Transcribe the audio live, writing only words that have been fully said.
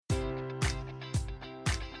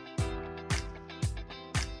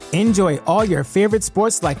Enjoy all your favorite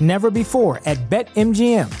sports like never before at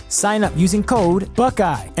BetMGM. Sign up using code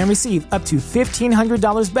Buckeye and receive up to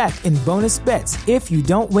 $1,500 back in bonus bets if you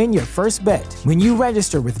don't win your first bet. When you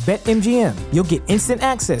register with BetMGM, you'll get instant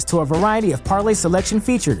access to a variety of parlay selection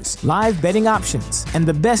features, live betting options, and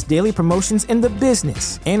the best daily promotions in the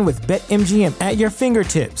business. And with BetMGM at your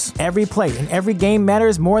fingertips, every play and every game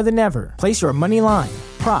matters more than ever. Place your money line,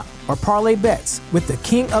 prop, or parlay bets with the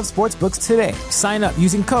king of sportsbooks today. Sign up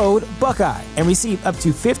using code Buckeye and receive up to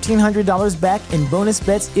 $1,500 back in bonus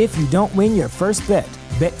bets if you don't win your first bet.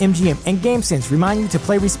 BetMGM and GameSense remind you to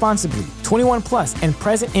play responsibly. 21 plus and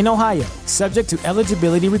present in Ohio, subject to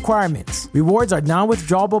eligibility requirements. Rewards are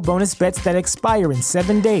non-withdrawable bonus bets that expire in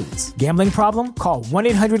 7 days. Gambling problem? Call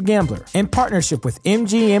 1-800-GAMBLER. In partnership with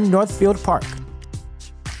MGM Northfield Park.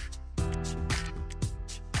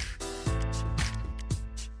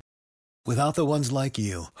 Without the ones like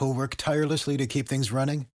you, who work tirelessly to keep things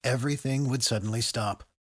running, everything would suddenly stop.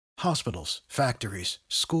 Hospitals, factories,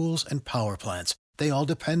 schools, and power plants, they all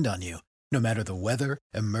depend on you. No matter the weather,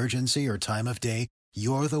 emergency, or time of day,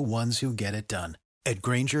 you're the ones who get it done. At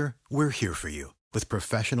Grainger, we're here for you with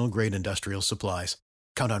professional-grade industrial supplies.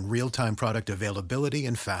 Count on real-time product availability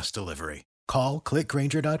and fast delivery. Call, click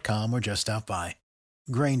Grainger.com, or just stop by.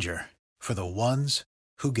 Grainger, for the ones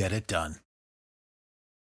who get it done.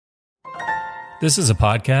 This is a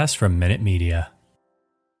podcast from Minute Media.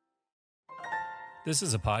 This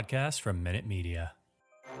is a podcast from Minute Media.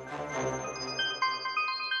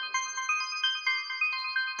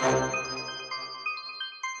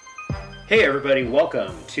 Hey everybody,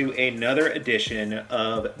 welcome to another edition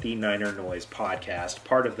of the Niner Noise podcast,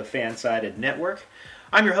 part of the Fansided Network.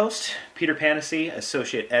 I'm your host, Peter Panessy,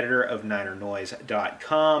 Associate Editor of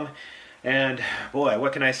NinerNoise.com. And boy,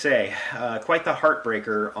 what can I say? Quite the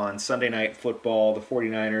heartbreaker on Sunday Night Football. The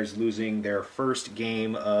 49ers losing their first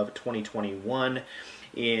game of 2021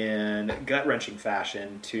 in gut-wrenching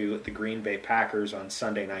fashion to the Green Bay Packers on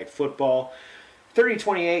Sunday Night Football.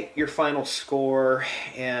 30-28, your final score,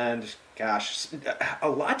 and gosh, a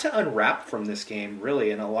lot to unwrap from this game,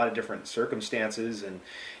 really, in a lot of different circumstances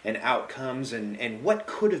and outcomes and what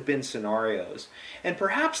could have been scenarios. And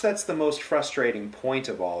perhaps that's the most frustrating point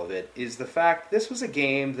of all of it, is the fact this was a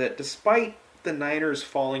game that, despite the Niners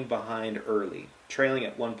falling behind early, trailing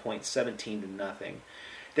at 1 point, 17-0,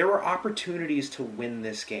 there were opportunities to win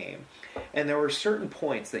this game. And there were certain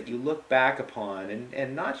points that you look back upon,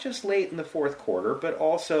 and not just late in the fourth quarter, but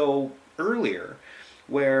also earlier,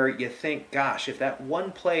 where you think, gosh, if that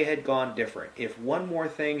one play had gone different, if one more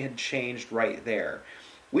thing had changed right there,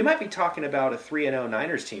 we might be talking about a 3-0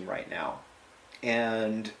 Niners team right now.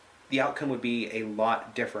 And the outcome would be a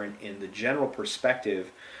lot different in the general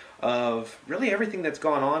perspective of really everything that's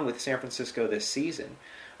gone on with San Francisco this season.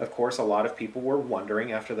 Of course, a lot of people were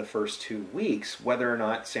wondering after the first 2 weeks whether or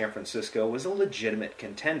not San Francisco was a legitimate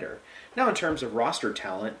contender. Now, in terms of roster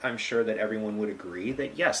talent, I'm sure that everyone would agree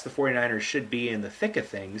that, yes, the 49ers should be in the thick of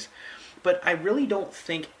things, but I really don't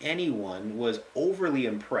think anyone was overly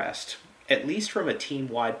impressed, at least from a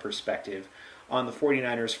team-wide perspective, on the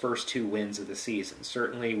 49ers' first 2 wins of the season.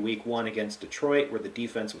 Certainly week 1 against Detroit, where the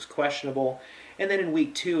defense was questionable, and then in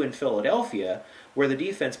week 2 in Philadelphia, where the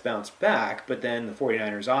defense bounced back, but then the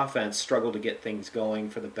 49ers offense struggled to get things going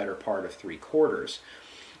for the better part of 3 quarters.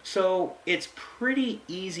 So it's pretty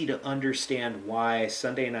easy to understand why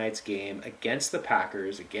Sunday night's game against the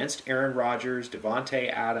Packers, against Aaron Rodgers,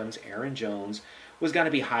 Devontae Adams, Aaron Jones, was going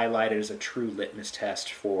to be highlighted as a true litmus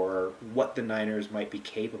test for what the Niners might be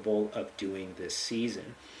capable of doing this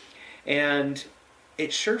season. And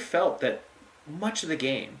it sure felt that much of the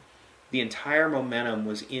game, the entire momentum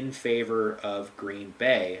was in favor of Green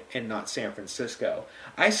Bay and not San Francisco.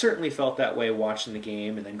 I certainly felt that way watching the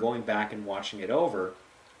game and then going back and watching it over.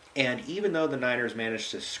 And even though the Niners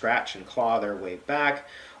managed to scratch and claw their way back,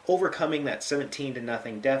 overcoming that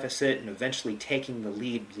 17-0 deficit and eventually taking the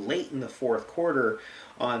lead late in the fourth quarter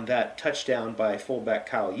on that touchdown by fullback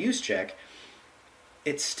Kyle Juszczyk,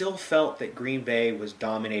 it still felt that Green Bay was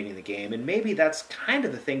dominating the game. And maybe that's kind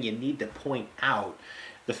of the thing you need to point out,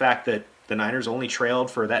 the fact that the Niners only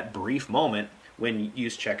trailed for that brief moment when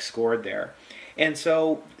Juszczyk scored there. And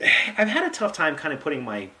so I've had a tough time kind of putting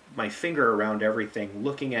my finger around everything,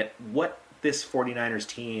 looking at what this 49ers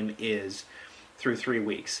team is through 3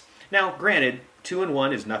 weeks. Now, granted,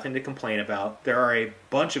 2-1 is nothing to complain about. There are a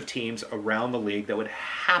bunch of teams around the league that would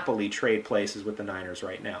happily trade places with the Niners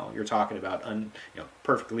right now. You're talking about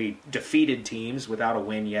perfectly defeated teams without a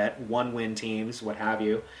win yet, 1-win teams, what have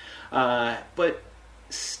you. But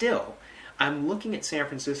still, I'm looking at San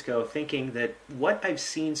Francisco thinking that what I've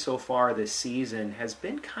seen so far this season has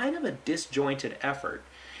been kind of a disjointed effort.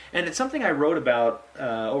 And it's something I wrote about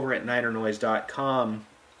over at NinerNoise.com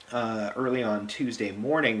early on Tuesday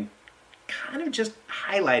morning, kind of just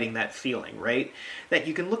highlighting that feeling, right? That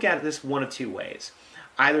you can look at this one of two ways.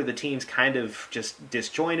 Either the team's kind of just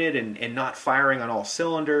disjointed and not firing on all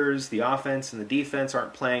cylinders, the offense and the defense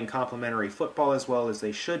aren't playing complementary football as well as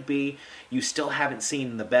they should be, you still haven't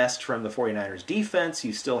seen the best from the 49ers defense,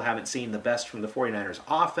 you still haven't seen the best from the 49ers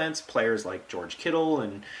offense, players like George Kittle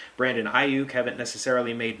and Brandon Ayuk haven't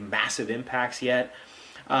necessarily made massive impacts yet,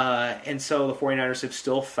 and so the 49ers have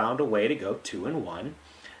still found a way to go 2-1,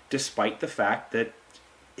 despite the fact that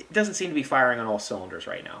it doesn't seem to be firing on all cylinders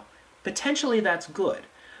right now. Potentially that's good,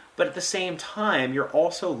 but at the same time, you're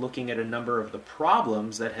also looking at a number of the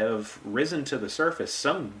problems that have risen to the surface,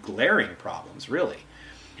 some glaring problems, really.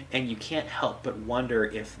 And you can't help but wonder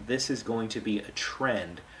if this is going to be a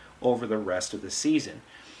trend over the rest of the season.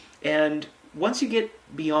 And once you get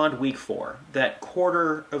beyond week 4, that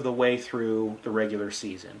quarter of the way through the regular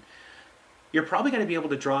season, you're probably going to be able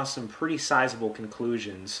to draw some pretty sizable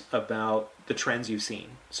conclusions about the trends you've seen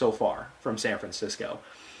so far from San Francisco.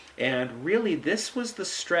 And really, this was the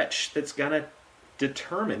stretch that's going to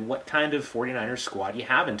determine what kind of 49ers squad you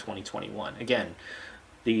have in 2021. Again,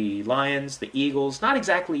 the Lions, the Eagles, not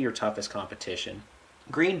exactly your toughest competition.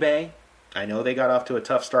 Green Bay, I know they got off to a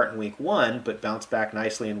tough start in week 1, but bounced back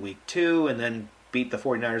nicely in week 2 and then beat the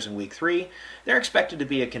 49ers in week 3. They're expected to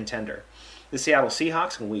be a contender. The Seattle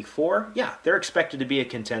Seahawks in week 4, yeah, they're expected to be a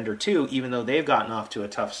contender too, even though they've gotten off to a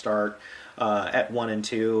tough start at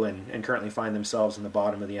 1-2 and currently find themselves in the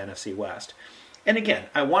bottom of the NFC West. And again,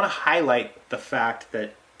 I want to highlight the fact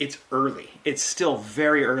that it's early. It's still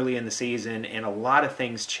very early in the season, and a lot of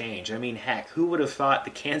things change. I mean, heck, who would have thought the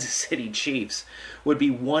Kansas City Chiefs would be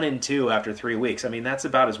 1-2 after 3 weeks? I mean, that's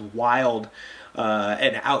about as wild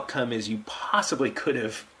an outcome as you possibly could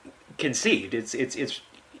have conceived. It's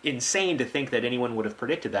insane to think that anyone would have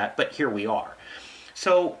predicted that, but here we are.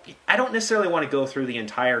 So I don't necessarily want to go through the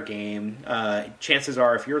entire game. Chances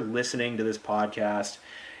are, if you're listening to this podcast,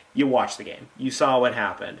 you watched the game. You saw what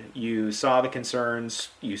happened. You saw the concerns.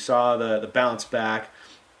 You saw the bounce back.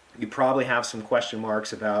 You probably have some question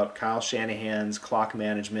marks about Kyle Shanahan's clock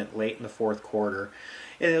management late in the fourth quarter.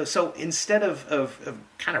 So instead of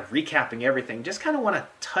kind of recapping everything, just kind of want to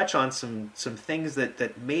touch on some things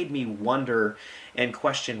that made me wonder and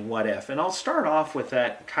question what if. And I'll start off with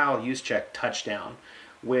that Kyle Juszczyk touchdown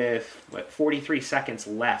with 43 seconds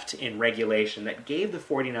left in regulation that gave the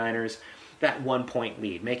 49ers that 1-point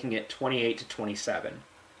lead, making it 28-27.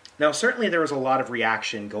 Now, certainly there was a lot of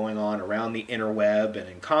reaction going on around the interweb and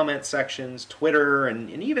in comment sections, Twitter,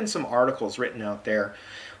 and even some articles written out there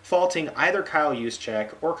faulting either Kyle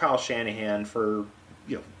Juszczyk or Kyle Shanahan for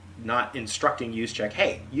not instructing Juszczyk,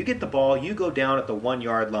 hey, you get the ball, you go down at the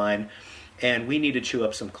 1-yard line, and we need to chew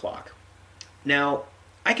up some clock. Now,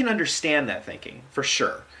 I can understand that thinking, for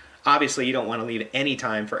sure. Obviously, you don't want to leave any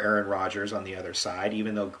time for Aaron Rodgers on the other side,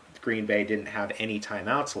 even though Green Bay didn't have any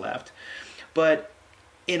timeouts left. But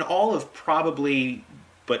in all of probably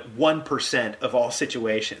but 1% of all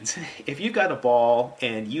situations, if you got a ball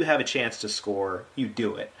and you have a chance to score, you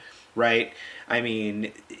do it, right? I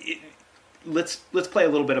mean, let's play a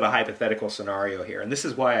little bit of a hypothetical scenario here, and this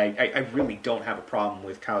is why I really don't have a problem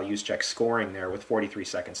with Kyle Juszczyk scoring there with 43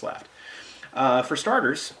 seconds left. For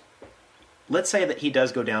starters, let's say that he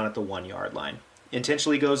does go down at the 1-yard line.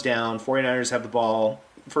 Intentionally goes down, 49ers have the ball,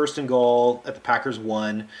 first and goal at the Packers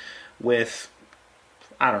 1 with,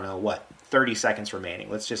 30 seconds remaining.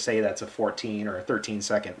 Let's just say that's a 14 or a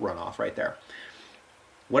 13-second runoff right there.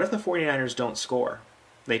 What if the 49ers don't score?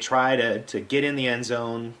 They try to get in the end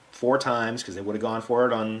zone 4 times because they would have gone for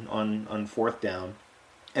it on fourth down,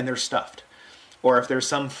 and they're stuffed. Or if there's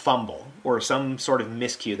some fumble or some sort of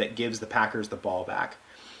miscue that gives the Packers the ball back.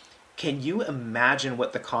 Can you imagine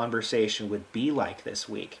what the conversation would be like this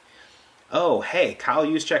week? Oh, hey, Kyle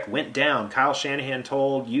Juszczyk went down. Kyle Shanahan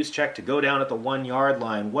told Juszczyk to go down at the 1-yard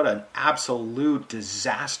line. What an absolute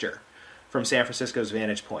disaster from San Francisco's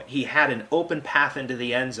vantage point. He had an open path into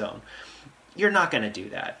the end zone. You're not going to do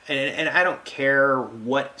that. And I don't care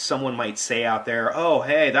what someone might say out there. Oh,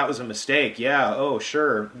 hey, that was a mistake. Yeah, oh,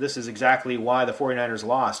 sure. This is exactly why the 49ers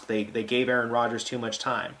lost. They gave Aaron Rodgers too much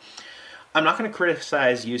time. I'm not going to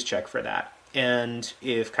criticize Juszczyk for that. And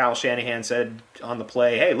if Kyle Shanahan said on the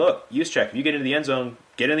play, hey, look, Juszczyk, if you get into the end zone,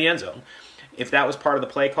 get in the end zone. If that was part of the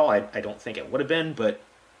play call, I don't think it would have been, but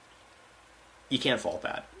you can't fault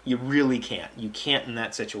that. You really can't. You can't in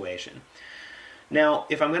that situation. Now,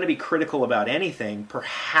 if I'm going to be critical about anything,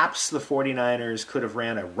 perhaps the 49ers could have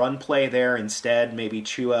ran a run play there instead, maybe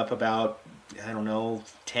chew up about I don't know,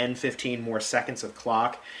 10, 15 more seconds of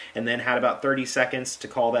clock, and then had about 30 seconds to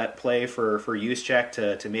call that play for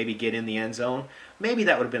Juszczyk to maybe get in the end zone, maybe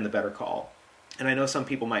that would have been the better call. And I know some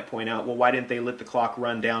people might point out, well, why didn't they let the clock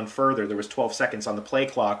run down further? There was 12 seconds on the play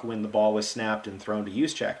clock when the ball was snapped and thrown to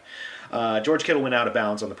Juszczyk. George Kittle went out of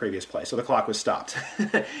bounds on the previous play, so the clock was stopped.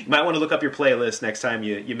 You might want to look up your playlist next time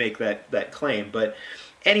you make that claim. But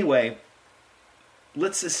anyway,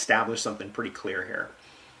 let's establish something pretty clear here.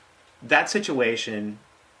 That situation,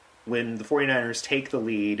 when the 49ers take the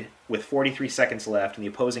lead with 43 seconds left and the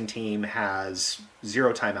opposing team has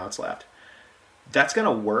 0 timeouts left, that's going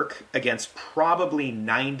to work against probably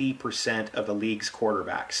 90% of the league's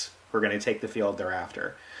quarterbacks who are going to take the field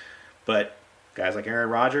thereafter. But guys like Aaron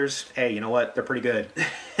Rodgers, hey, you know what? They're pretty good.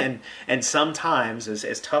 and sometimes,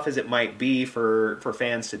 as tough as it might be for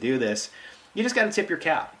fans to do this, you just got to tip your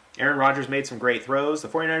cap. Aaron Rodgers made some great throws. The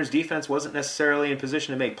 49ers defense wasn't necessarily in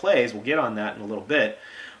position to make plays. We'll get on that in a little bit.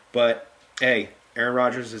 But, hey, Aaron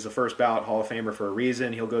Rodgers is a first ballot Hall of Famer for a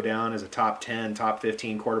reason. He'll go down as a top 10, top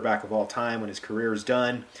 15 quarterback of all time when his career is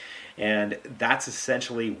done. And that's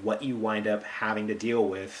essentially what you wind up having to deal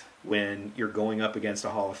with when you're going up against a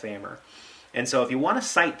Hall of Famer. And so if you want to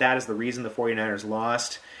cite that as the reason the 49ers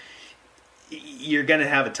lost, you're going to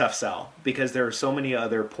have a tough sell because there are so many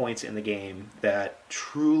other points in the game that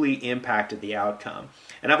truly impacted the outcome.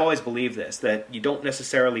 And I've always believed this, that you don't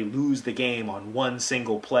necessarily lose the game on one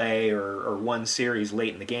single play or one series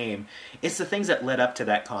late in the game. It's the things that led up to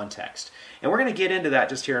that context. And we're going to get into that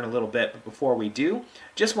just here in a little bit. But before we do,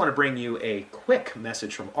 just want to bring you a quick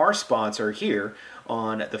message from our sponsor here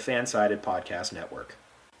on the Fansided Podcast Network.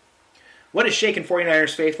 What is shaking,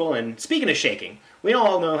 49ers faithful? And speaking of shaking, we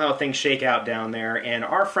all know how things shake out down there, and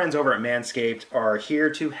our friends over at Manscaped are here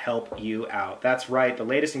to help you out. That's right, the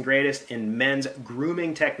latest and greatest in men's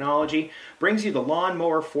grooming technology brings you the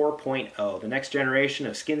Lawnmower 4.0, the next generation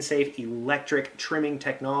of skin-safe electric trimming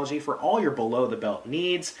technology for all your below-the-belt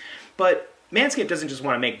needs. But Manscaped doesn't just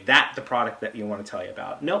want to make that the product that you want to tell you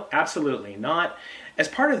about. No, absolutely not. As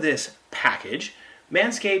part of this package,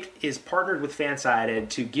 Manscaped is partnered with Fansided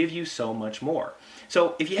to give you so much more.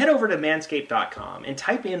 So if you head over to manscaped.com and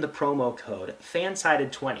type in the promo code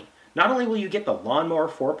FANSIDED20, not only will you get the Lawnmower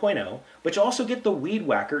 4.0, but you'll also get the Weed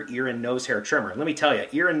Whacker ear and nose hair trimmer. Let me tell you,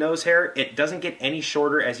 ear and nose hair, it doesn't get any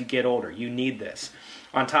shorter as you get older. You need this.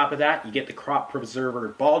 On top of that, you get the Crop Preserver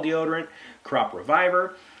Ball Deodorant, Crop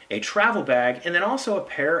Reviver, a travel bag, and then also a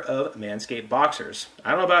pair of Manscaped boxers.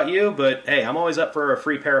 I don't know about you, but hey, I'm always up for a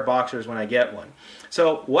free pair of boxers when I get one.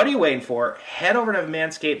 So what are you waiting for? Head over to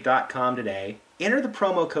manscaped.com today, enter the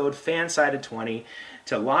promo code FANSIDED20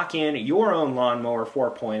 to lock in your own Lawnmower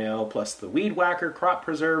 4.0 plus the Weed Whacker, Crop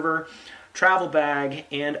Preserver, travel bag,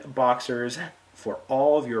 and boxers for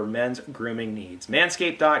all of your men's grooming needs.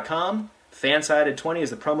 Manscaped.com. FANSIDED20 is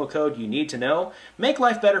the promo code you need to know. Make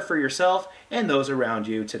life better for yourself and those around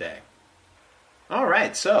you today. All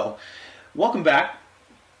right, so welcome back.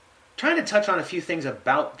 Trying to touch on a few things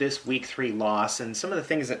about this Week 3 loss and some of the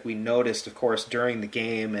things that we noticed, of course, during the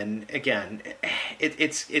game. And again,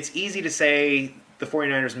 it's easy to say the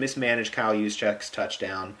 49ers mismanaged Kyle Juszczyk's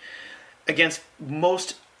touchdown. Against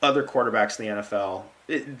most other quarterbacks in the NFL,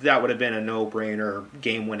 that would have been a no-brainer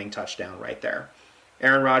game-winning touchdown right there.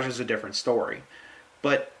 Aaron Rodgers is a different story.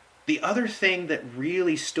 But the other thing that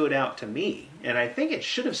really stood out to me, and I think it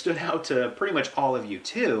should have stood out to pretty much all of you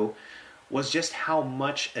too, was just how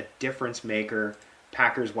much a difference maker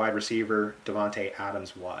Packers wide receiver Davante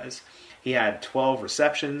Adams was. He had 12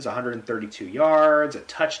 receptions, 132 yards, a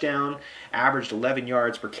touchdown, averaged 11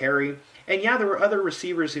 yards per carry. And yeah, there were other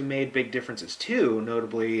receivers who made big differences too,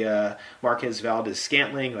 notably Marquez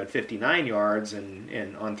Valdes-Scantling, who had 59 yards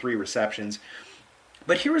and on 3 receptions.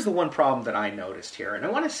 But here was the one problem that I noticed here, and I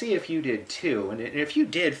want to see if you did too. And if you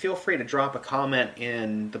did, feel free to drop a comment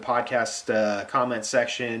in the podcast comment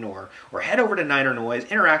section or head over to Niner Noise.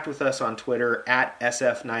 Interact with us on Twitter at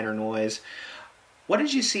SF Niner Noise. What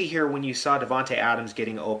did you see here when you saw Davante Adams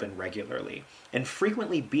getting open regularly and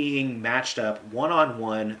frequently being matched up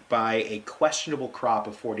one-on-one by a questionable crop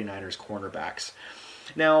of 49ers cornerbacks?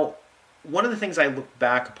 Now, one of the things I looked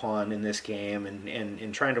back upon in this game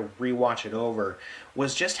and trying to rewatch it over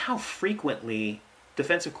was just how frequently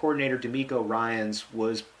defensive coordinator DeMeco Ryans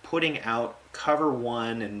was putting out cover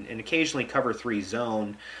 1 and occasionally cover 3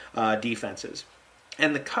 zone defenses.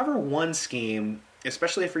 And the cover 1 scheme,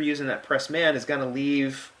 especially if you're using that press man, is going to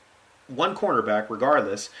leave one cornerback,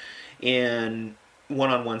 regardless, in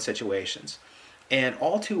one-on-one situations. And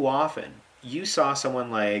all too often, you saw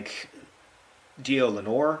someone like Gio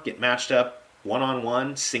Lenore get matched up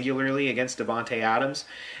one-on-one singularly against Davante Adams.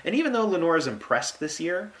 And even though Lenore is impressed this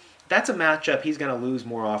year, that's a matchup he's going to lose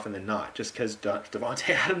more often than not, just because Davante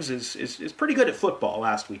Adams is pretty good at football,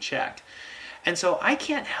 last we checked. And so I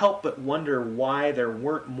can't help but wonder why there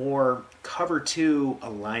weren't more cover 2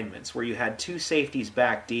 alignments where you had 2 safeties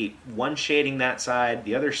back deep, one shading that side,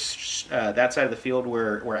 the other that side of the field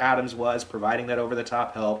where Adams was, providing that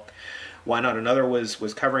over-the-top help. Why not another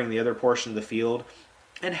was covering the other portion of the field?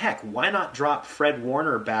 And heck, why not drop Fred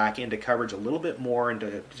Warner back into coverage a little bit more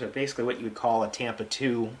into basically what you would call a Tampa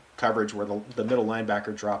 2 coverage where the middle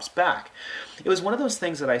linebacker drops back? It was one of those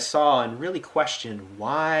things that I saw and really questioned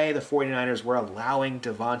why the 49ers were allowing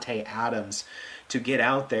Davante Adams to get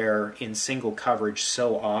out there in single coverage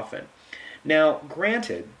so often. Now,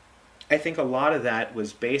 granted, I think a lot of that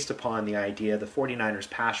was based upon the idea the 49ers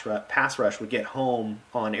pass rush would get home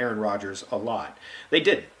on Aaron Rodgers a lot. They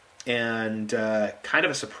did. And kind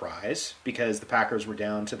of a surprise because the Packers were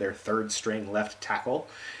down to their 3rd string left tackle.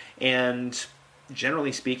 And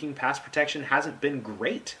generally speaking, pass protection hasn't been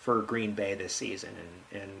great for Green Bay this season.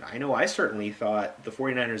 And I know I certainly thought the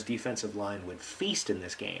 49ers defensive line would feast in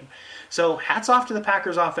this game. So hats off to the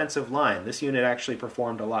Packers offensive line. This unit actually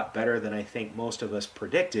performed a lot better than I think most of us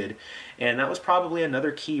predicted. And that was probably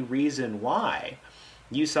another key reason why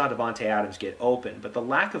you saw Davante Adams get open. But the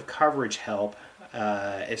lack of coverage help,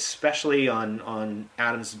 especially on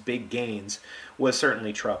Adams' big gains, was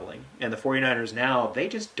certainly troubling. And the 49ers now, they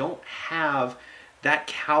just don't have that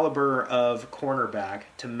caliber of cornerback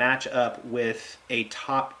to match up with a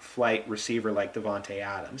top-flight receiver like Davante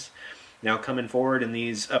Adams. Now, coming forward in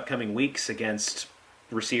these upcoming weeks against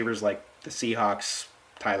receivers like the Seahawks,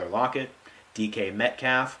 Tyler Lockett, DK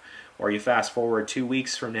Metcalf, or you fast forward 2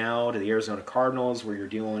 weeks from now to the Arizona Cardinals where you're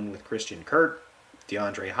dealing with Christian Kirk,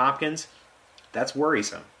 DeAndre Hopkins, that's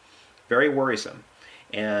worrisome, very worrisome.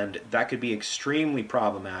 And that could be extremely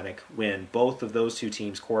problematic when both of those 2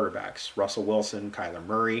 teams' quarterbacks, Russell Wilson, Kyler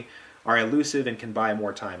Murray, are elusive and can buy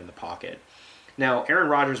more time in the pocket. Now, Aaron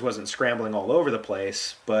Rodgers wasn't scrambling all over the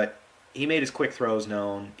place, but he made his quick throws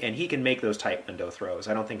known, and he can make those tight window throws.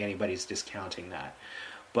 I don't think anybody's discounting that.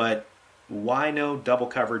 But why no double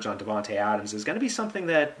coverage on Davante Adams is going to be something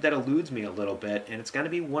that eludes me a little bit, and it's going to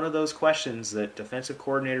be one of those questions that defensive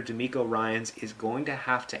coordinator DeMeco Ryans is going to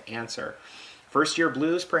have to answer. First-year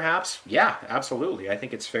blues, perhaps? Yeah, absolutely. I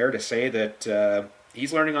think it's fair to say that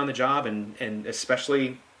he's learning on the job, and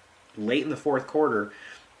especially late in the 4th quarter,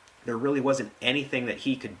 there really wasn't anything that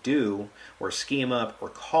he could do or scheme up or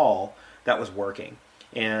call that was working.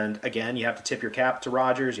 And again, you have to tip your cap to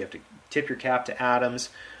Rodgers, you have to tip your cap to Adams,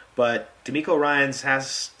 but DeMeco Ryans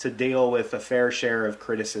has to deal with a fair share of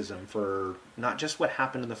criticism for not just what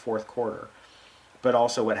happened in the 4th quarter, but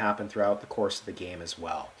also what happened throughout the course of the game as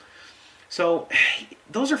well. So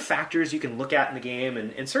those are factors you can look at in the game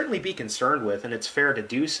and certainly be concerned with, and it's fair to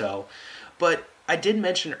do so. But I did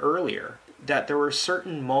mention earlier that there were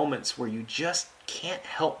certain moments where you just can't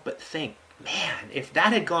help but think, man, if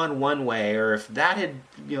that had gone one way or if that had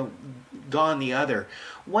gone the other,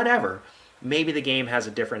 whatever, maybe the game has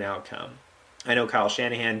a different outcome. I know Kyle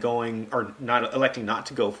Shanahan electing not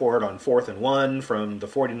to go forward on 4th and 1 from the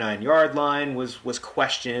 49-yard line was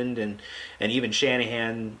questioned, and even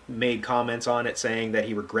Shanahan made comments on it saying that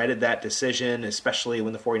he regretted that decision, especially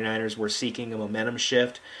when the 49ers were seeking a momentum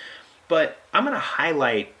shift. But I'm going to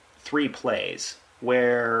highlight 3 plays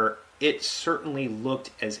where it certainly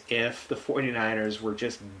looked as if the 49ers were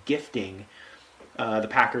just gifting the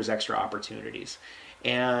Packers extra opportunities.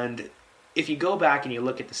 And if you go back and you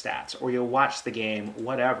look at the stats, or you'll watch the game,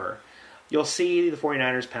 whatever, you'll see the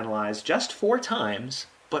 49ers penalized just 4 times,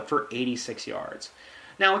 but for 86 yards.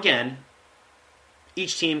 Now again,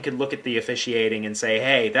 each team could look at the officiating and say,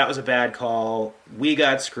 hey, that was a bad call, we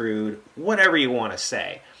got screwed, whatever you want to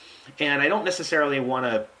say. And I don't necessarily want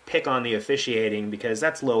to pick on the officiating because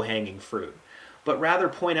that's low-hanging fruit, but rather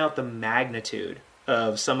point out the magnitude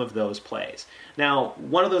of some of those plays. Now,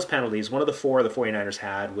 one of those penalties, one of the 4 the 49ers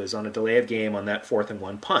had, was on a delay of game on that 4th and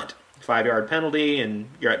 1 punt. 5-yard penalty, and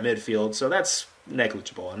you're at midfield, so that's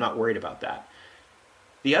negligible. I'm not worried about that.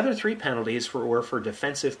 The other 3 penalties were for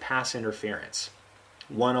defensive pass interference.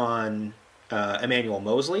 One on Emmanuel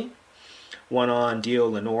Mosley, one on Dio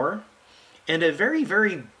Lenore, and a very,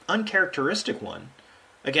 very uncharacteristic one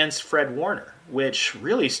against Fred Warner, which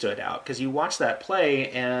really stood out because you watch that play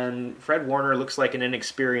and Fred Warner looks like an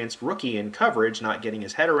inexperienced rookie in coverage, not getting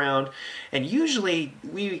his head around. And usually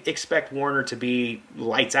we expect Warner to be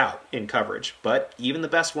lights out in coverage, but even the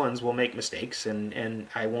best ones will make mistakes, and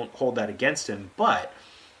I won't hold that against him, but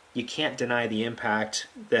you can't deny the impact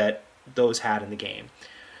that those had in the game.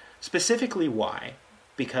 Specifically why?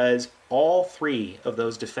 Because all 3 of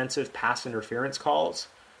those defensive pass interference calls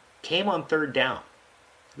came on 3rd down.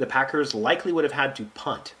 the Packers likely would have had to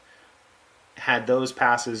punt had those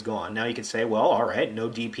passes gone. Now you could say, well, all right, no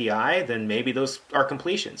DPI, then maybe those are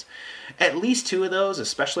completions. At least 2 of those,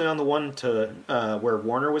 especially on the one to where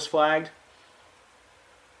Warner was flagged,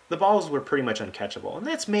 the balls were pretty much uncatchable. And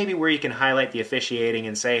that's maybe where you can highlight the officiating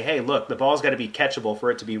and say, hey, look, the ball's got to be catchable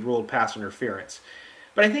for it to be ruled pass interference.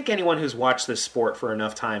 But I think anyone who's watched this sport for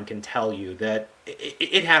enough time can tell you that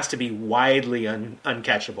it has to be widely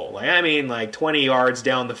uncatchable. Like 20 yards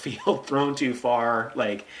down the field, thrown too far,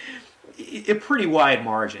 like a pretty wide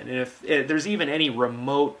margin. And if there's even any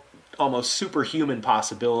remote, almost superhuman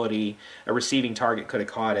possibility a receiving target could have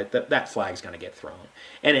caught it, that flag's going to get thrown.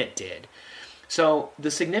 And it did. So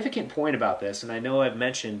the significant point about this, and I know I've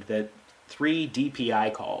mentioned that 3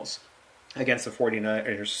 DPI calls against the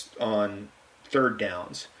 49ers on third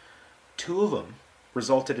downs, 2 of them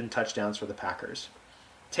resulted in touchdowns for the Packers.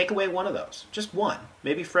 Take away one of those, just one.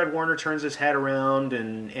 Maybe Fred Warner turns his head around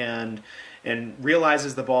and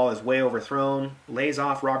realizes the ball is way overthrown, lays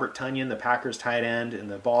off Robert Tonyan, the Packers tight end, and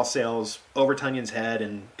the ball sails over Tunyan's head,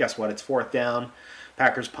 and guess what? It's 4th down.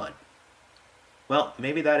 Packers punt. Well,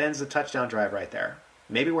 maybe that ends the touchdown drive right there.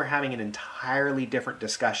 Maybe we're having an entirely different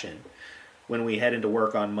discussion when we head into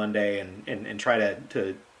work on Monday and try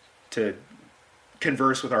to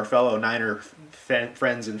converse with our fellow Niner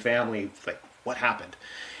friends and family, like, what happened?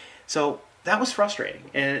 So that was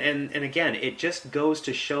frustrating. And again, it just goes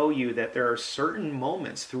to show you that there are certain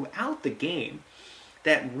moments throughout the game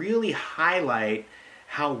that really highlight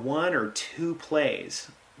how 1 or 2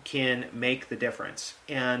 plays can make the difference.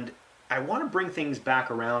 And I want to bring things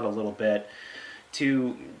back around a little bit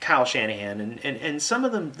to Kyle Shanahan and some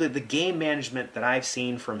of the game management that I've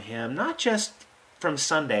seen from him, not just from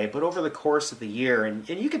Sunday, but over the course of the year. And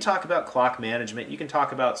you can talk about clock management, you can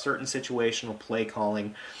talk about certain situational play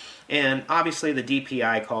calling, and obviously the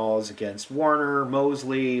DPI calls against Warner,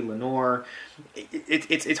 Mosley, Lenore.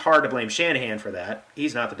 It's hard to blame Shanahan for that.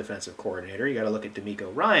 He's not the defensive coordinator. You got to look at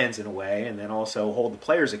DeMeco Ryans in a way, and then also hold the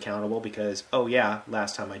players accountable because, oh yeah,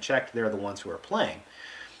 last time I checked, they're the ones who are playing.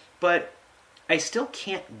 But I still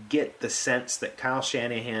can't get the sense that Kyle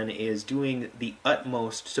Shanahan is doing the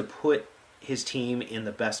utmost to put his team in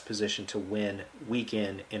the best position to win week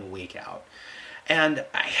in and week out. And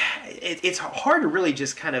it's hard to really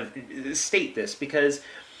just kind of state this because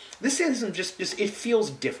this isn't just it feels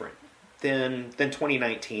different than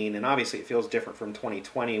 2019, and obviously it feels different from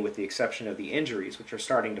 2020 with the exception of the injuries, which are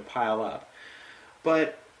starting to pile up.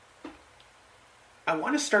 But I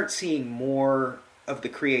want to start seeing more of the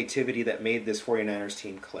creativity that made this 49ers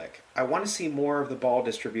team click. I want to see more of the ball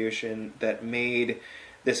distribution that made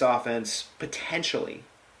this offense potentially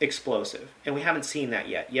explosive. And we haven't seen that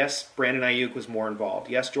yet. Yes, Brandon Ayuk was more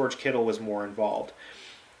involved. Yes, George Kittle was more involved.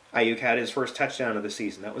 Ayuk had his first touchdown of the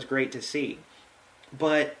season. That was great to see.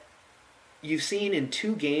 But you've seen in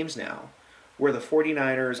 2 games now where the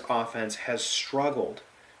 49ers offense has struggled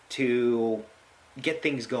to get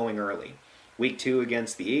things going early. Week 2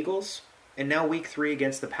 against the Eagles, and now week 3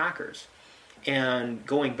 against the Packers. And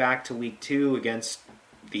going back to week 2 against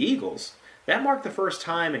the Eagles, that marked the first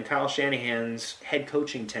time in Kyle Shanahan's head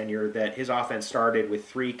coaching tenure that his offense started with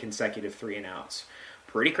 3 consecutive 3-and-outs.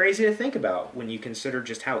 Pretty crazy to think about when you consider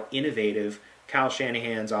just how innovative Kyle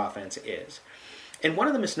Shanahan's offense is. And one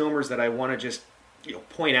of the misnomers that I want to just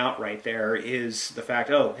point out right there is the fact,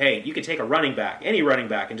 oh, hey, you can take a running back, any running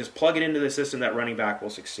back, and just plug it into the system, that running back will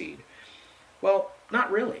succeed. Well,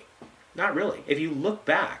 not really. Not really. If you look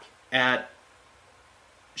back at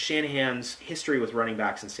Shanahan's history with running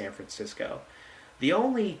backs in San Francisco, the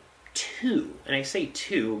only 2, and I say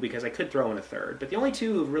 2 because I could throw in a third, but the only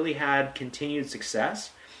 2 who've really had continued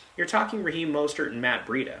success, you're talking Raheem Mostert and Matt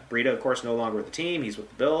Breida. Breida, of course, no longer with the team. He's with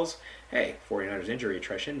the Bills. Hey, 49ers injury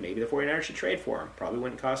attrition. Maybe the 49ers should trade for him. Probably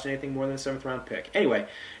wouldn't cost anything more than a 7th-round pick. Anyway,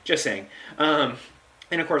 just saying. And,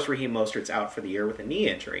 of course, Raheem Mostert's out for the year with a knee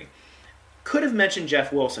injury. Could have mentioned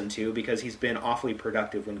Jeff Wilson, too, because he's been awfully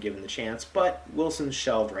productive when given the chance, but Wilson's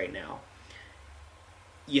shelved right now.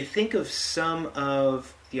 You think of some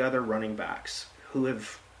of the other running backs who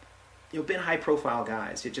have been high-profile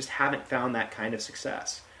guys that just haven't found that kind of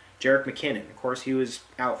success. Jerick McKinnon, of course, he was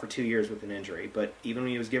out for 2 years with an injury, but even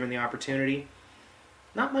when he was given the opportunity,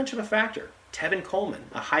 not much of a factor. Tevin Coleman,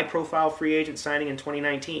 a high-profile free agent signing in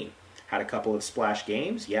 2019, had a couple of splash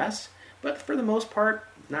games, yes, but for the most part,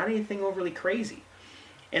 not anything overly crazy.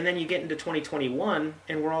 And then you get into 2021,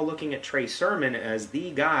 and we're all looking at Trey Sermon as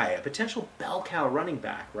the guy, a potential bell cow running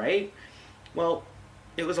back, right? Well,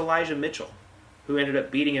 it was Elijah Mitchell who ended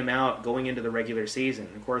up beating him out going into the regular season.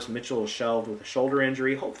 Of course, Mitchell was shelved with a shoulder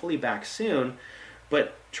injury, hopefully back soon.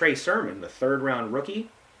 But Trey Sermon, the 3rd-round rookie,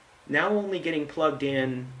 now only getting plugged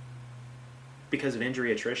in because of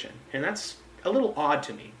injury attrition. And that's a little odd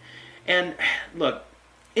to me. And look,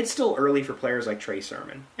 it's still early for players like Trey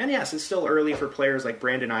Sermon. And yes, it's still early for players like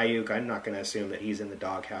Brandon Ayuk. I'm not going to assume that he's in the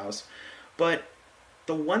doghouse. But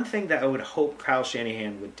the one thing that I would hope Kyle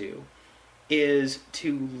Shanahan would do is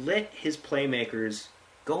to let his playmakers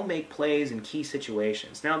go make plays in key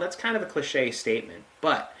situations. Now, that's kind of a cliche statement,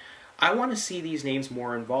 but I want to see these names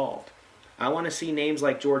more involved. I want to see names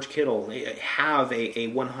like George Kittle have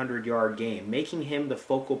a 100-yard game, making him the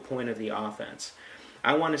focal point of the offense.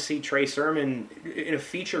 I want to see Trey Sermon in a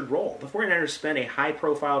featured role. The 49ers spent a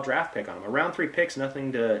high-profile draft pick on him. A round 3 pick's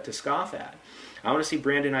nothing to scoff at. I want to see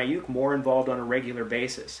Brandon Ayuk more involved on a regular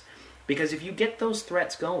basis. Because if you get those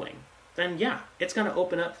threats going, then yeah, it's going to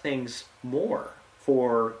open up things more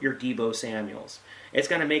for your Deebo Samuels. It's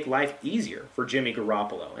going to make life easier for Jimmy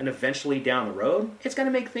Garoppolo. And eventually down the road, it's going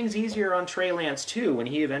to make things easier on Trey Lance too when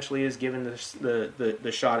he eventually is given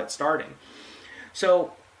the shot at starting.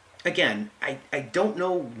 So, again, I don't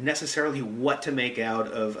know necessarily what to make out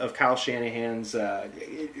of Kyle Shanahan's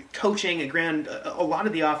coaching. A lot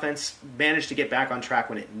of the offense managed to get back on track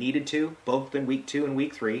when it needed to, both in week 2 and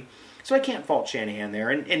week 3. So I can't fault Shanahan there.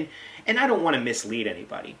 And I don't want to mislead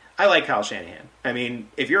anybody. I like Kyle Shanahan. I mean,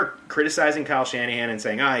 if you're criticizing Kyle Shanahan and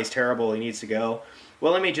saying, he's terrible, he needs to go,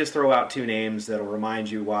 well, let me just throw out 2 names that'll remind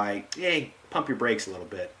you why, hey, pump your brakes a little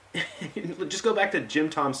bit. Just go back to Jim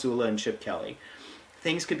Tomsula and Chip Kelly.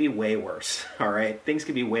 Things could be way worse, all right? Things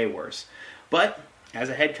could be way worse. But as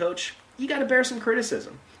a head coach, you got to bear some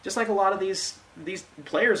criticism. Just like a lot of these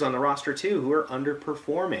players on the roster, too, who are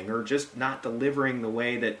underperforming or just not delivering the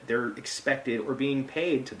way that they're expected or being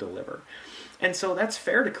paid to deliver. And so that's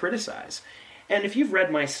fair to criticize. And if you've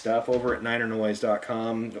read my stuff over at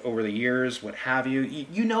NinerNoise.com over the years, what have you,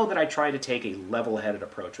 you know that I try to take a level-headed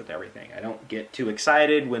approach with everything. I don't get too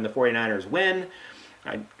excited when the 49ers win.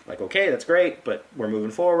 I'm like, okay, that's great, but we're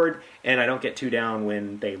moving forward. And I don't get too down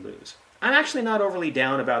when they lose. I'm actually not overly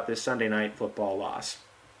down about this Sunday night football loss.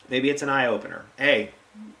 Maybe it's an eye-opener. Hey,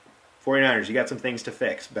 49ers, you got some things to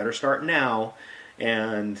fix. Better start now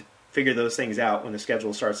and figure those things out when the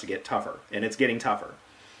schedule starts to get tougher. And it's getting tougher.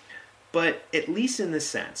 But at least in this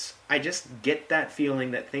sense, I just get that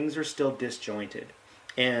feeling that things are still disjointed.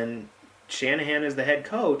 And Shanahan as the head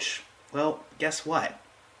coach, well, guess what?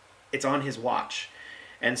 It's on his watch.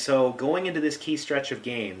 And so going into this key stretch of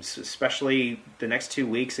games, especially the next 2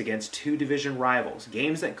 weeks against 2 division rivals,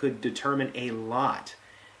 games that could determine a lot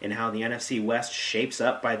in how the NFC West shapes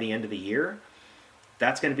up by the end of the year,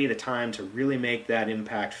 that's going to be the time to really make that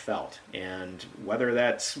impact felt. And whether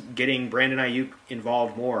that's getting Brandon Ayuk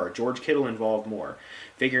involved more, George Kittle involved more,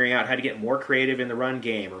 figuring out how to get more creative in the run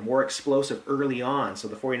game or more explosive early on so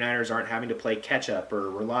the 49ers aren't having to play catch-up or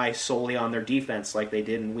rely solely on their defense like they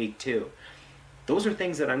did in week 2. Those are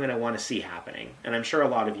things that I'm going to want to see happening, and I'm sure a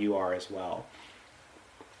lot of you are as well.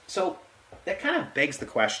 So that kind of begs the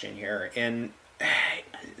question here, and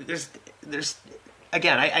there's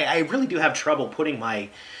again, I really do have trouble putting my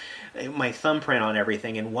thumbprint on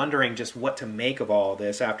everything and wondering just what to make of all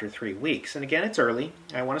this after 3 weeks. And again, it's early.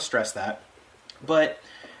 I want to stress that. But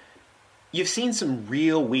you've seen some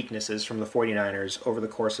real weaknesses from the 49ers over the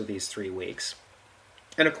course of these 3 weeks.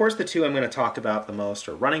 And of course, the 2 I'm going to talk about the most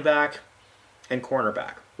are running back and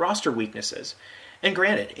cornerback. Roster weaknesses. And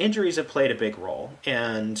granted, injuries have played a big role.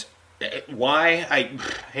 And why?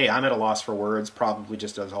 I'm at a loss for words, probably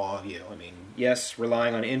just as all of you. I mean, yes,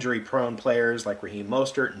 relying on injury-prone players like Raheem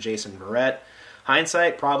Mostert and Jason Verrett.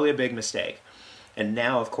 Hindsight, probably a big mistake. And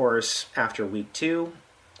now, of course, after week 2,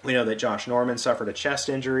 we know that Josh Norman suffered a chest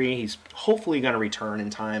injury. He's hopefully going to return in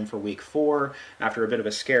time for week 4 after a bit of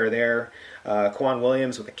a scare there. Quan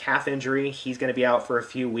Williams with a calf injury. He's going to be out for a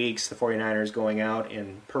few weeks. The 49ers going out,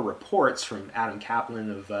 and per reports from Adam Kaplan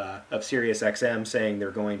of SiriusXM, saying they're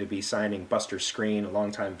going to be signing Buster Skrine, a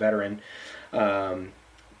longtime veteran,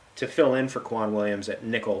 to fill in for Quan Williams at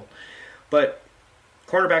nickel. But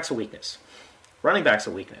cornerback's a weakness. Running back's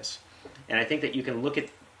a weakness. And I think that you can look at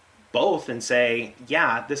both and say,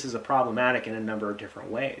 yeah, this is a problematic in a number of different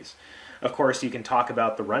ways. Of course, you can talk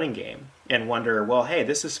about the running game and wonder, well, hey,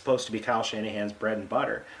 this is supposed to be Kyle Shanahan's bread and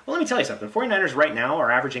butter. Well, let me tell you something. 49ers right now are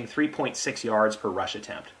averaging 3.6 yards per rush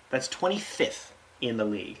attempt. That's 25th in the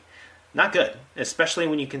league. Not good, especially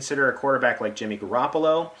when you consider a quarterback like Jimmy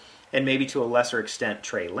Garoppolo and maybe to a lesser extent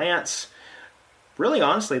Trey Lance. Really,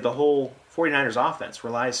 honestly, the whole 49ers offense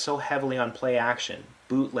relies so heavily on play action,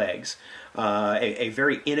 bootlegs, a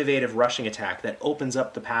very innovative rushing attack that opens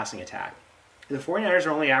up the passing attack. The 49ers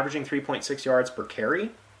are only averaging 3.6 yards per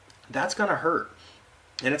carry. That's going to hurt.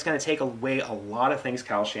 And it's going to take away a lot of things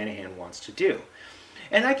Kyle Shanahan wants to do.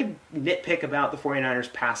 And I could nitpick about the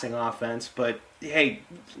 49ers passing offense, but hey,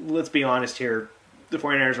 let's be honest here. The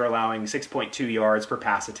 49ers are allowing 6.2 yards per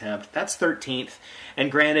pass attempt. That's 13th.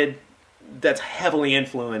 And granted, that's heavily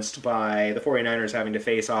influenced by the 49ers having to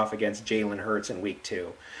face off against Jalen Hurts in week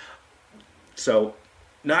 2. So,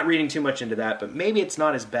 not reading too much into that, but maybe it's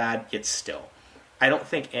not as bad, yet still. I don't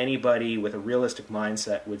think anybody with a realistic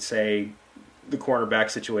mindset would say the cornerback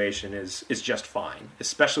situation is just fine,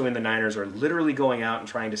 especially when the Niners are literally going out and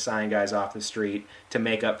trying to sign guys off the street to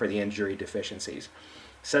make up for the injury deficiencies.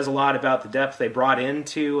 Says a lot about the depth they brought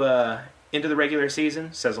into the regular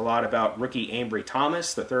season. Says a lot about rookie Ambry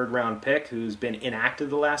Thomas, the third-round pick, who's been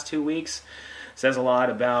inactive the last 2 weeks. Says a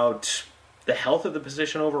lot about the health of the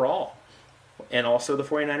position overall. And also the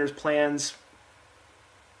 49ers' plans,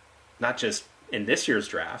 not just in this year's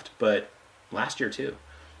draft, but last year too.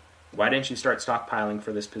 Why didn't you start stockpiling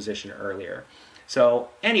for this position earlier? So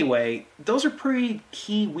anyway, those are pretty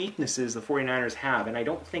key weaknesses the 49ers have, and I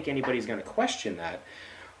don't think anybody's going to question that.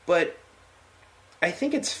 But I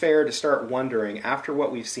think it's fair to start wondering, after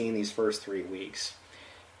what we've seen these first 3 weeks,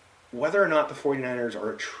 whether or not the 49ers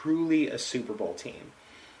are truly a Super Bowl team.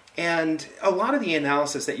 And a lot of the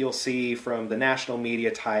analysis that you'll see from the national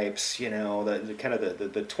media types, the kind of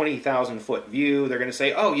the 20,000-foot view, they're going to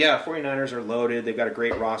say, oh yeah, 49ers are loaded. They've got a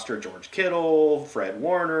great roster. George Kittle, Fred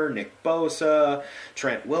Warner, Nick Bosa,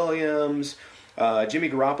 Trent Williams. Jimmy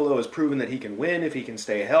Garoppolo has proven that he can win if he can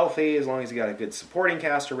stay healthy, as long as he got a good supporting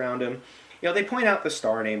cast around him. They point out the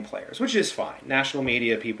star name players, which is fine. National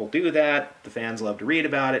media people do that. The fans love to read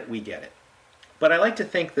about it. We get it. But I like to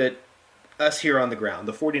think that us here on the ground,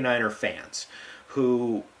 the 49er fans,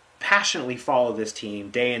 who passionately follow this team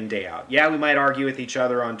day in, day out. Yeah, we might argue with each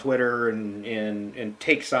other on Twitter and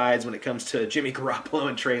take sides when it comes to Jimmy Garoppolo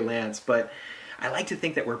and Trey Lance, but I like to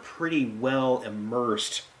think that we're pretty well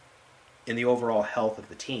immersed in the overall health of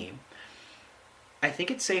the team. I think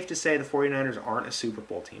it's safe to say the 49ers aren't a Super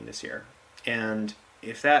Bowl team this year. And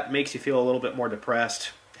if that makes you feel a little bit more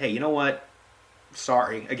depressed, hey, you know what?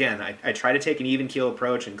 Sorry. Again, I try to take an even-keel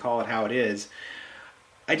approach and call it how it is.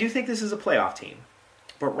 I do think this is a playoff team.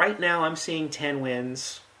 But right now I'm seeing 10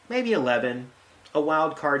 wins, maybe 11, a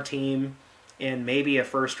wild card team, and maybe a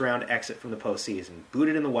first-round exit from the postseason.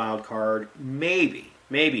 Booted in the wild card, maybe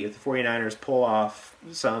if the 49ers pull off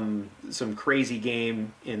some crazy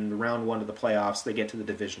game in round 1 of the playoffs, they get to the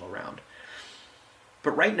divisional round.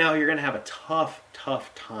 But right now you're going to have a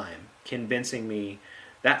tough time convincing me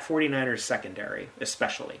that 49ers secondary,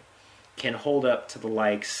 especially, can hold up to the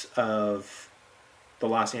likes of the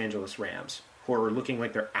Los Angeles Rams, who are looking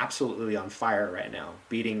like they're absolutely on fire right now,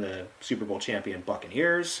 beating the Super Bowl champion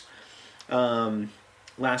Buccaneers.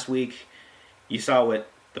 Last week, you saw what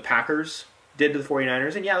the Packers did to the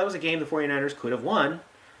 49ers, and yeah, that was a game the 49ers could have won,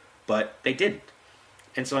 but they didn't.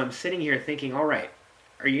 And so I'm sitting here thinking, all right,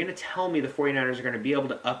 are you going to tell me the 49ers are going to be able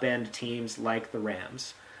to upend teams like the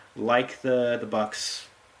Rams, like the Bucs,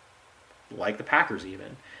 like the Packers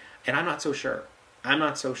even? And I'm not so sure.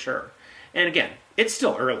 And again, it's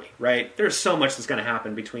still early, right? There's so much that's going to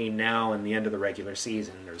happen between now and the end of the regular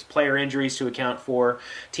season. There's player injuries to account for.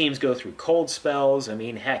 Teams go through cold spells. I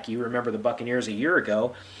mean, heck, you remember the Buccaneers a year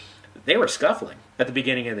ago. They were scuffling at the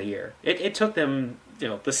beginning of the year. It took them,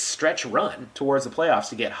 the stretch run towards the playoffs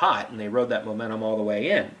to get hot, and they rode that momentum all the way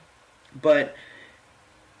in. But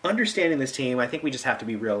understanding this team, I think we just have to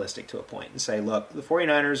be realistic to a point and say, look, the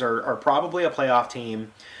 49ers are probably a playoff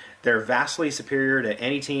team. They're vastly superior to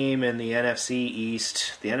any team in the NFC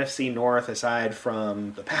East. The NFC North, aside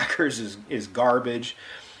from the Packers, is garbage.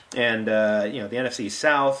 And, the NFC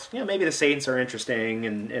South, maybe the Saints are interesting,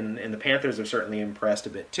 and the Panthers have certainly impressed a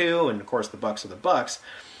bit too, and, of course, the Bucs are the Bucs.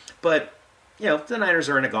 But, the Niners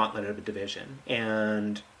are in a gauntlet of a division.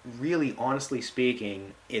 And really, honestly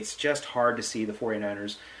speaking, it's just hard to see the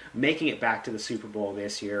 49ers making it back to the Super Bowl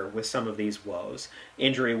this year with some of these woes.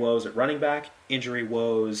 Injury woes at running back, injury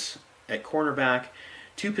woes at cornerback,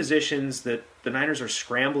 two positions that the Niners are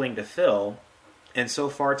scrambling to fill, and so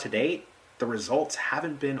far to date, the results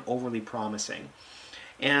haven't been overly promising.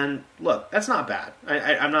 And look, that's not bad.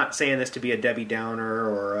 I'm not saying this to be a Debbie Downer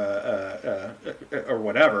or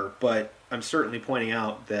whatever, but I'm certainly pointing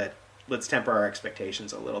out that let's temper our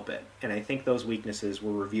expectations a little bit. And I think those weaknesses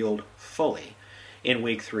were revealed fully in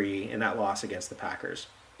Week 3 in that loss against the Packers.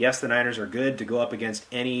 Yes, the Niners are good to go up against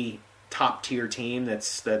any top-tier team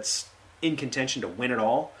that's in contention to win it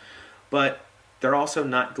all, but they're also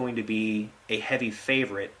not going to be a heavy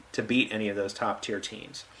favorite to beat any of those top-tier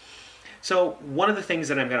teams. So one of the things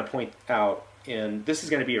that I'm going to point out, and this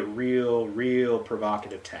is going to be a real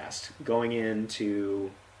provocative test going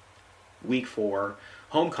into Week 4,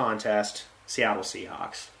 home contest Seattle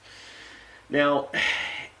Seahawks. Now,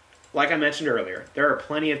 like I mentioned earlier, there are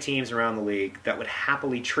plenty of teams around the league that would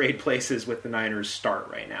happily trade places with the Niners' start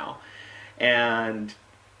right now. And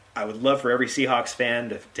I would love for every Seahawks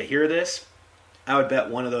fan to hear this. I would bet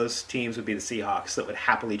one of those teams would be the Seahawks that would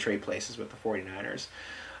happily trade places with the 49ers.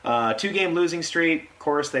 2-game losing streak. Of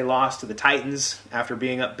course, they lost to the Titans after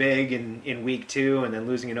being up big in week 2 and then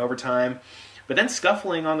losing in overtime. But then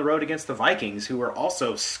scuffling on the road against the Vikings, who were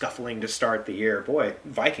also scuffling to start the year. Boy,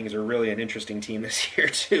 Vikings are really an interesting team this year,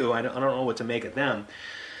 too. I don't know what to make of them.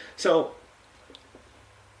 So,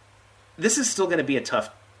 this is still going to be a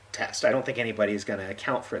tough test. I don't think anybody is going to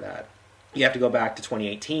account for that. You have to go back to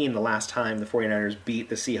 2018, the last time the 49ers beat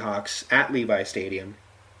the Seahawks at Levi Stadium.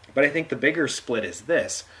 But I think the bigger split is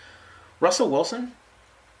this. Russell Wilson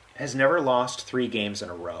has never lost 3 games in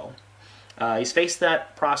a row. He's faced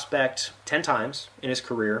that prospect 10 times in his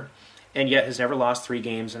career, and yet has never lost 3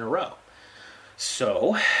 games in a row.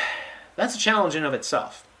 So, that's a challenge in of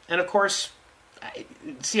itself. And of course,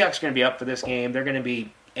 Seahawks are going to be up for this game. They're going to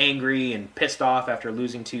be angry and pissed off after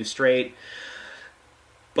losing 2 straight.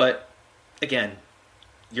 But, again,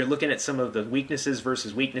 you're looking at some of the weaknesses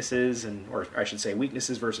versus weaknesses, or I should say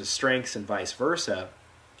weaknesses versus strengths and vice versa,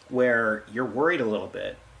 where you're worried a little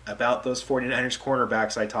bit about those 49ers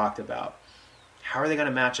cornerbacks I talked about. How are they going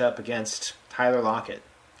to match up against Tyler Lockett,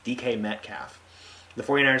 DK Metcalf? The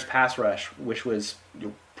 49ers pass rush, which was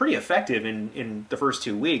pretty effective in the first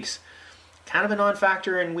 2 weeks, kind of a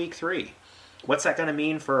non-factor in week 3. What's that going to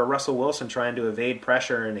mean for Russell Wilson trying to evade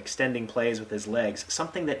pressure and extending plays with his legs?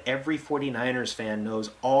 Something that every 49ers fan knows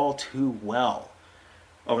all too well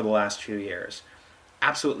over the last few years.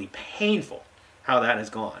 Absolutely painful how that has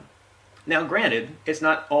gone. Now, granted, it's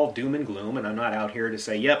not all doom and gloom, and I'm not out here to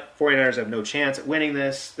say, yep, 49ers have no chance at winning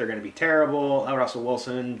this. They're going to be terrible. Russell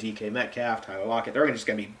Wilson, DK Metcalf, Tyler Lockett, they're just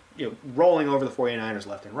going to be rolling over the 49ers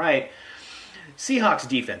left and right. Seahawks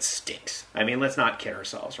defense stinks. I mean, let's not kid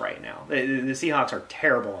ourselves right now. The Seahawks are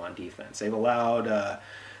terrible on defense. They've allowed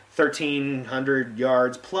 1,300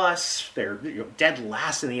 yards plus. They're dead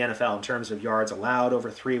last in the NFL in terms of yards allowed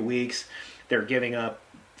over 3 weeks. They're giving up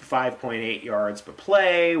 5.8 yards per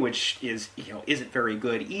play, which isn't very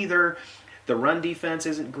good either. The run defense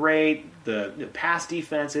isn't great. The pass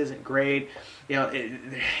defense isn't great.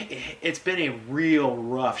 It's been a real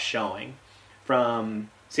rough showing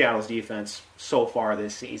from Seattle's defense so far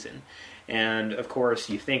this season. And, of course,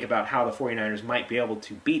 you think about how the 49ers might be able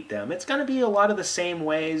to beat them. It's going to be a lot of the same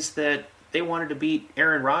ways that they wanted to beat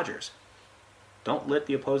Aaron Rodgers. Don't let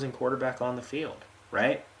the opposing quarterback on the field,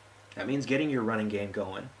 right? That means getting your running game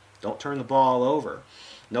going. Don't turn the ball over.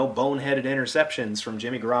 No boneheaded interceptions from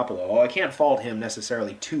Jimmy Garoppolo. Well, I can't fault him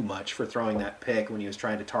necessarily too much for throwing that pick when he was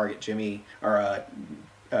trying to target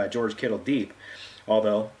George Kittle deep.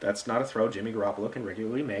 Although, that's not a throw Jimmy Garoppolo can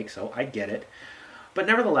regularly make, so I get it. But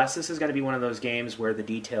nevertheless, this is going to be one of those games where the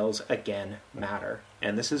details, again, matter.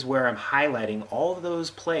 And this is where I'm highlighting all of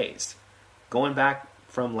those plays going back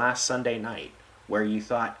from last Sunday night, where you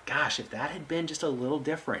thought, gosh, if that had been just a little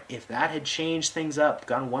different, if that had changed things up,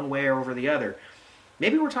 gone one way or over the other,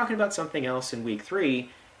 maybe we're talking about something else in week 3.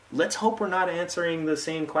 Let's hope we're not answering the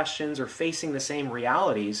same questions or facing the same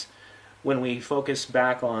realities when we focus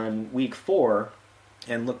back on week 4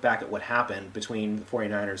 and look back at what happened between the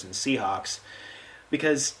 49ers and Seahawks.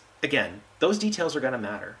 Because, again, those details are going to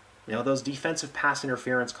matter. Those defensive pass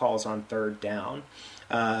interference calls on 3rd down,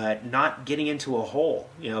 not getting into a hole,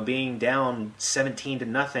 being down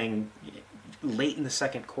 17-0 late in the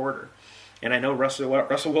second quarter. And I know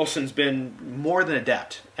Russell Wilson's been more than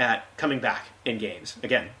adept at coming back in games.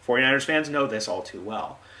 Again, 49ers fans know this all too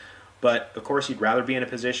well. But, of course, you'd rather be in a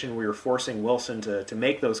position where you're forcing Wilson to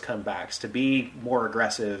make those comebacks, to be more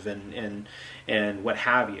aggressive and what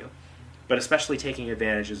have you. But especially taking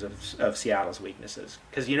advantages of Seattle's weaknesses.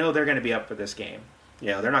 Because they're going to be up for this game.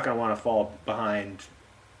 They're not going to want to fall behind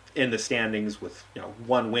in the standings with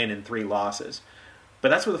 1 win and 3 losses. But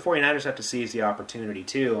that's where the 49ers have to seize the opportunity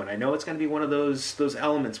too. And I know it's going to be one of those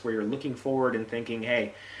elements where you're looking forward and thinking,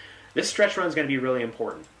 hey, this stretch run is going to be really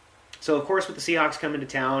important. So, of course, with the Seahawks coming to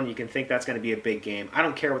town, you can think that's going to be a big game. I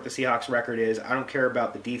don't care what the Seahawks record is. I don't care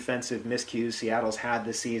about the defensive miscues Seattle's had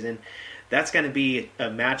this season. That's going to be a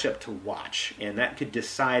matchup to watch, and that could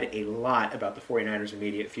decide a lot about the 49ers'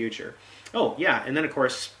 immediate future. Oh, yeah, and then, of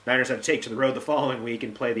course, Niners have to take to the road the following week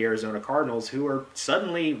and play the Arizona Cardinals, who are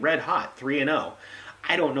suddenly red hot, 3-0.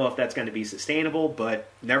 I don't know if that's going to be sustainable, but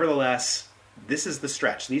nevertheless, this is the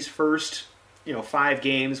stretch. These first 5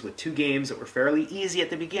 games with 2 games that were fairly easy at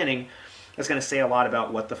the beginning, that's going to say a lot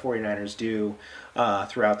about what the 49ers do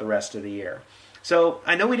throughout the rest of the year. So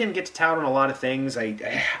I know we didn't get to tout on a lot of things.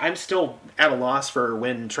 I'm still at a loss for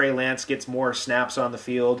when Trey Lance gets more snaps on the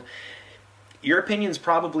field. Your opinion's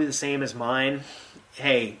probably the same as mine.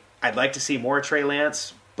 Hey, I'd like to see more Trey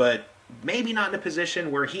Lance, but maybe not in a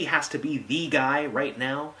position where he has to be the guy right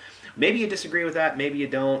now. Maybe you disagree with that, maybe you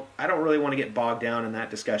don't. I don't really want to get bogged down in that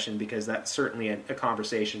discussion because that's certainly a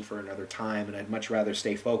conversation for another time, and I'd much rather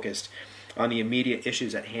stay focused on the immediate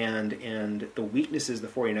issues at hand and the weaknesses the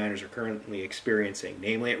 49ers are currently experiencing,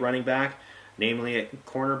 namely at running back, namely at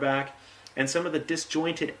cornerback, and some of the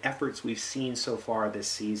disjointed efforts we've seen so far this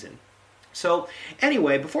season. So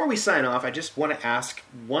anyway, before we sign off, I just want to ask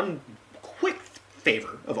one quick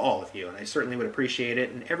favor of all of you, and I certainly would appreciate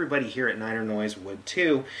it, and everybody here at Niner Noise would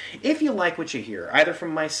too. If you like what you hear, either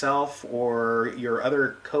from myself or your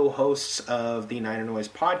other co-hosts of the Niner Noise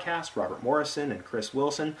podcast, Robert Morrison and Chris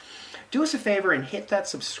Wilson, do us a favor and hit that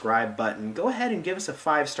subscribe button. Go ahead and give us a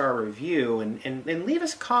 5-star review and leave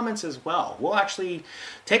us comments as well. We'll actually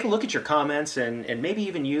take a look at your comments and maybe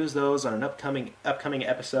even use those on an upcoming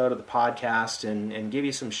episode of the podcast and give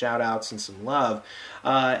you some shout-outs and some love.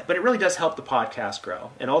 But it really does help the podcast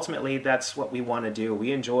grow. And ultimately, that's what we want to do.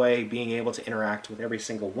 We enjoy being able to interact with every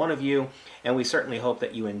single one of you, and we certainly hope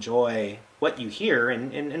that you enjoy what you hear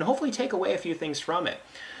and hopefully take away a few things from it.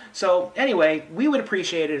 So anyway, we would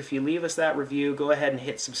appreciate it if you leave us that review. Go ahead and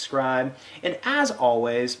hit subscribe. And as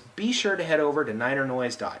always, be sure to head over to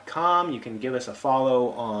NinerNoise.com. You can give us a follow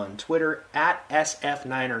on Twitter at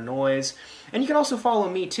SFNinerNoise. And you can also follow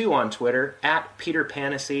me too on Twitter at Peter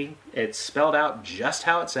Panacey. It's spelled out just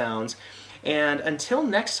how it sounds. And until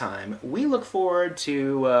next time, we look forward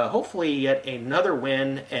to hopefully yet another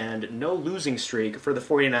win and no losing streak for the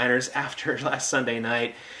 49ers after last Sunday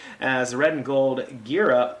night, as the Red and Gold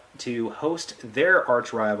gear up to host their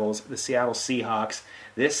arch rivals, the Seattle Seahawks,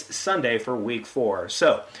 this Sunday for Week 4.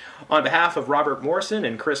 So, on behalf of Robert Morrison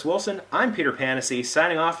and Chris Wilson, I'm Peter Panacey,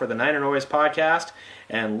 signing off for the Niner Noise podcast,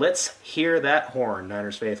 and let's hear that horn,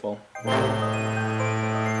 Niners faithful.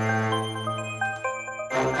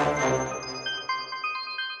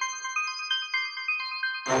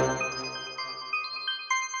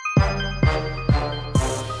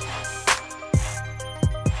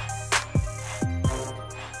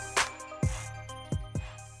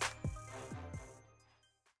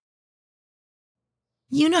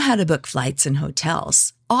 You know how to book flights and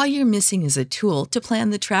hotels. All you're missing is a tool to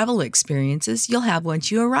plan the travel experiences you'll have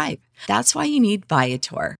once you arrive. That's why you need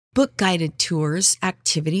Viator. Book guided tours,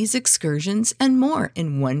 activities, excursions, and more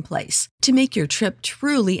in one place to make your trip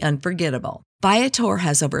truly unforgettable. Viator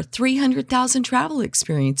has over 300,000 travel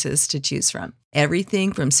experiences to choose from.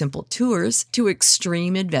 Everything from simple tours to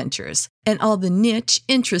extreme adventures and all the niche,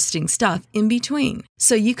 interesting stuff in between.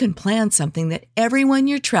 So you can plan something that everyone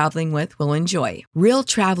you're traveling with will enjoy. Real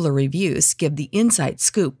traveler reviews give the inside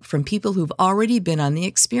scoop from people who've already been on the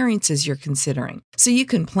experiences you're considering. So you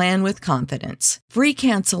can plan with confidence. Free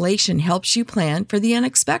cancellation helps you plan for the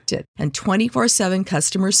unexpected. And 24/7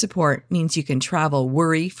 customer support means you can travel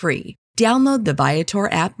worry-free. Download the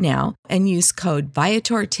Viator app now and use code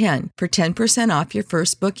Viator10 for 10% off your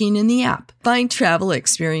first booking in the app. Find travel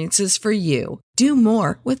experiences for you. Do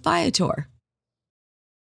more with Viator.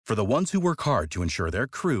 For the ones who work hard to ensure their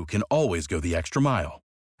crew can always go the extra mile,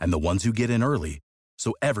 and the ones who get in early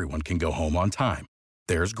so everyone can go home on time,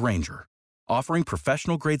 there's Grainger, offering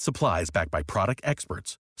professional-grade supplies backed by product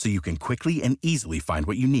experts so you can quickly and easily find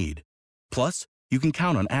what you need. Plus, you can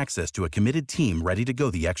count on access to a committed team ready to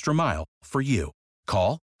go the extra mile for you.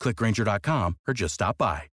 Call, click Grainger.com, or just stop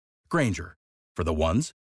by. Grainger, for the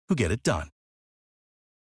ones who get it done.